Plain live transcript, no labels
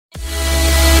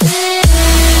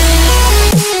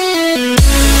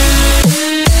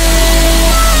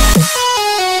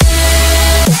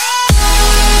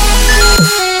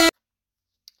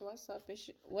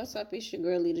What's up? It's your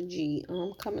girl Lita G.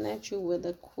 Coming at you with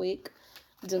a quick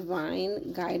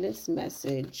divine guidance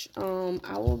message.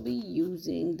 I will be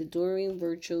using the Doreen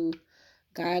Virtue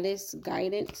Goddess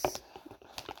Guidance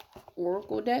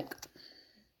Oracle deck.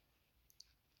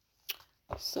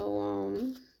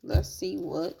 So let's see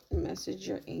what message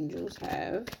your angels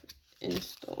have in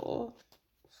store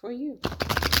for you.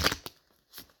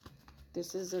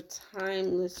 This is a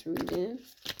timeless reading.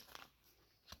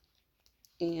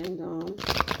 And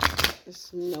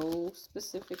it's no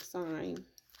specific sign.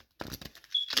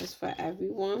 It's for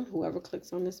everyone. Whoever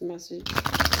clicks on this message,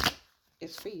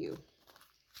 it's for you.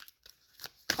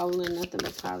 Calling nothing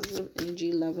but positive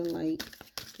energy, love and light,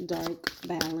 dark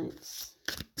balance.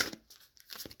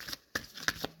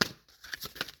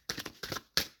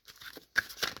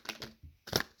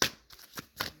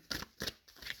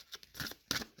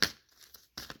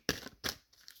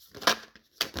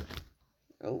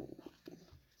 Oh.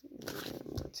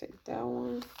 I'm going to take that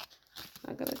one.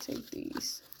 I got to take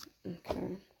these.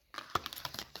 Okay.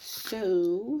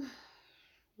 So,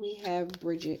 we have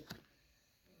Bridget.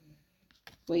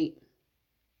 Wait.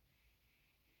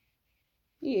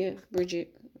 Yeah,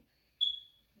 Bridget.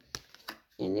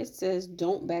 And it says,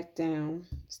 don't back down.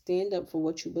 Stand up for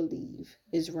what you believe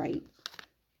is right.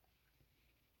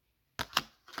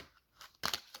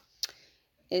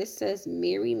 It says,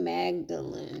 Mary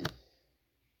Magdalene.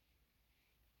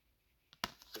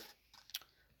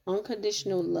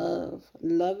 Unconditional love.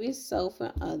 Love yourself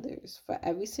and others for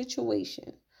every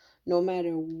situation, no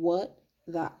matter what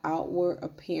the outward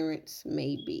appearance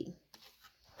may be.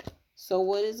 So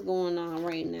what is going on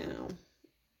right now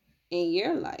in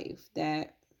your life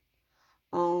that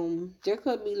there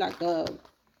could be like a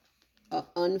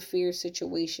unfair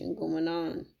situation going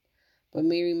on, but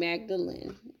Mary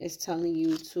Magdalene is telling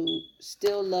you to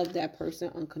still love that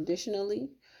person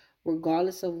unconditionally,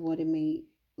 regardless of what it may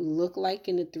look like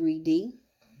in the 3D.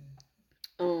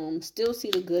 Still see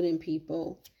the good in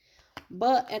people,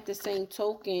 but at the same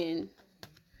token,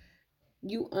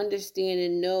 you understand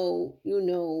and know,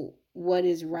 what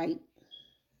is right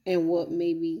and what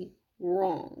may be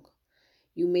wrong.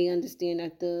 You may understand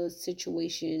that the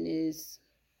situation is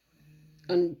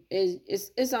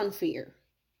unfair,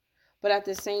 but at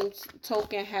the same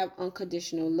token, have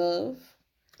unconditional love.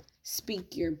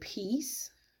 Speak your piece.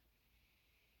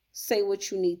 Say what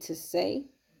you need to say.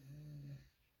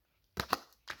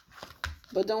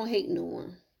 But don't hate no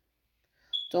one.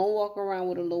 Don't walk around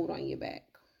with a load on your back.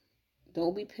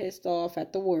 Don't be pissed off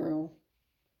at the world.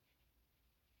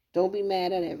 Don't be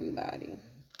mad at everybody.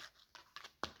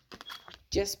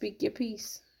 Just speak your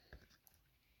piece.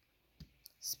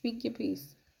 Speak your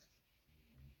piece.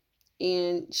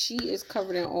 And she is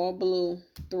covered in all blue,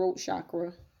 throat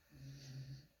chakra.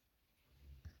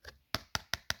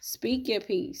 Speak your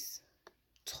piece.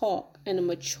 Talk in a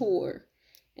mature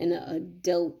and an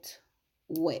adult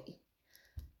way.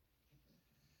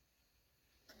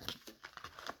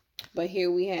 But here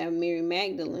we have Mary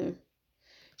Magdalene.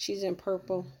 She's in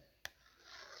purple.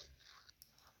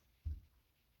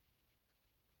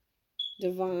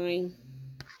 Divine.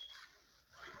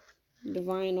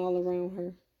 Divine all around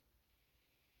her.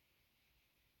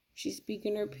 She's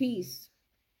speaking her piece.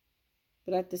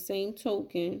 But at the same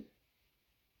token,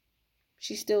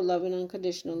 she's still loving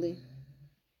unconditionally.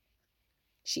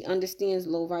 She understands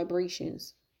low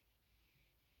vibrations.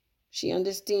 She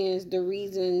understands the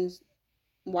reasons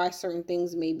why certain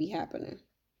things may be happening.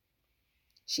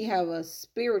 She have a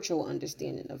spiritual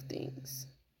understanding of things.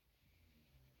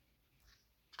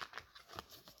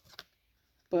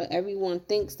 But everyone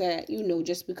thinks that,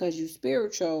 just because you're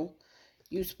spiritual,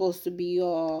 you're supposed to be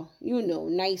all,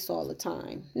 nice all the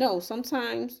time. No,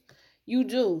 sometimes you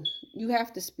do. You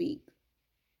have to speak.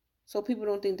 So people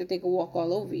don't think that they can walk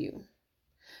all over you.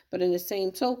 But in the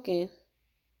same token,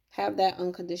 have that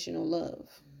unconditional love.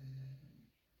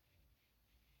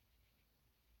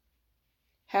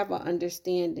 Have an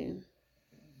understanding.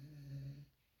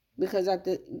 Because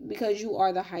you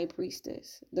are the high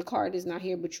priestess. The card is not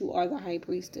here, but you are the high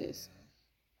priestess.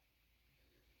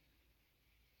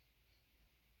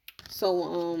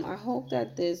 So I hope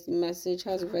that this message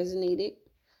has resonated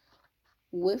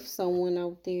with someone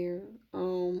out there.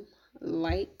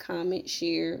 Like, comment,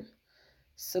 share,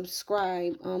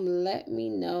 subscribe. Let me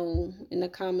know in the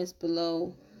comments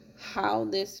below how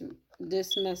this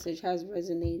message has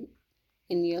resonated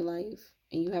in your life.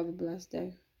 And you have a blessed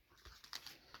day.